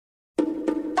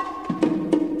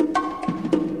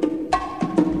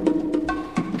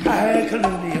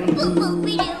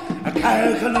boop-boop-a-doop, a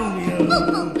Kallen,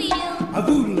 boop-boop-a-doop, a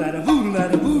voodoo-lada,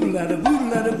 voodoo-lada, voodoo-lada,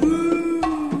 voodoo-lada, voo.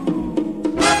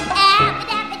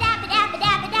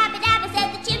 Dabba-dabba-dabba-dabba-dabba-dabba-dabba, said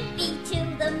the chimpy to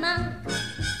the monk.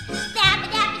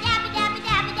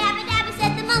 Dabba-dabba-dabba-dabba-dabba-dabba,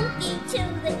 said the monkey to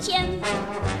the chimp.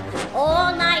 All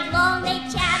night long they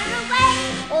chattered away,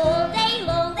 all day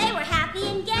long they were happy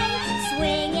and gay,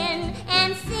 swinging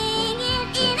and singing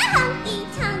in a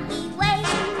hunky-tonky way.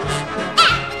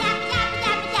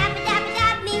 Dabba-dabba-dabba-dabba-dabba-dabba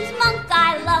means monk I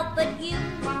love but you.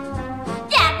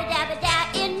 Dabba-dabba-da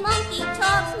in monkey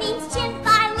talks means chimp I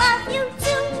love you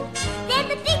too. Then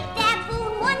the big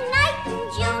baboon one night in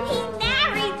June, he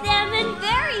married them and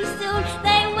very soon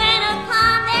they went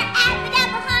upon their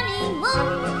dabba honeymoon.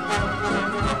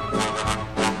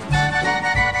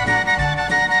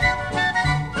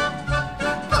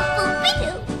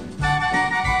 Boop-boop-a-doop.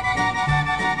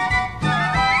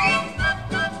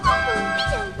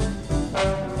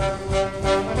 Boop-boop-a-doop.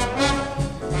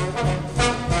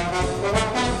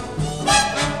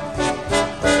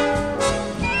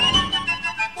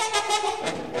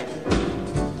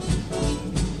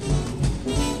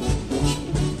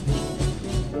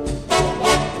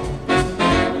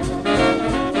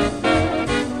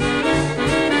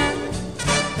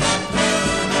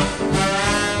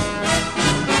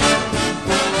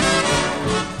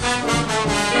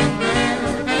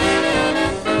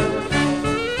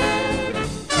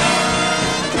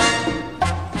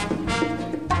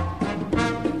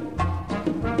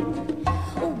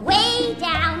 Way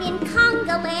down in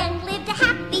Congo land lived a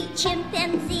happy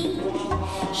chimpanzee.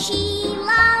 She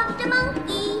loved a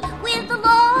monkey with a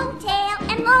long tail,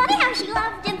 and Lordy, how she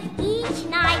loved him. Each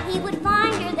night he would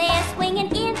find her there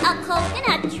swinging in a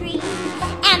coconut tree.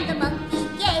 And the monkey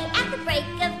gay at the break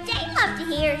of day loved to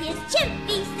hear his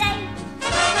chimpy say,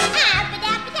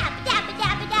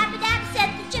 "Abba-dabba-dabba-dabba-dabba-dabba-dabba," said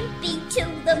the chimpy to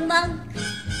the monk.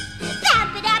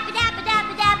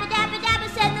 "Dabba-dabba-dabba-dabba-dabba-dabba,"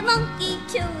 said the monkey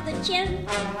to the chimp.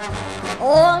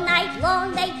 All night long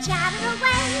they chattered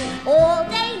away, all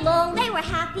day long they were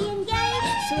happy and gay,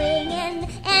 swinging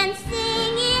and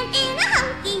singing in a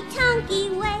hunky-tonky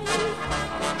way.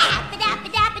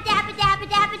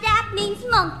 Abba-dabba-dabba-dabba-dabba-dabba-dabba means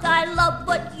monk I love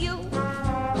but you.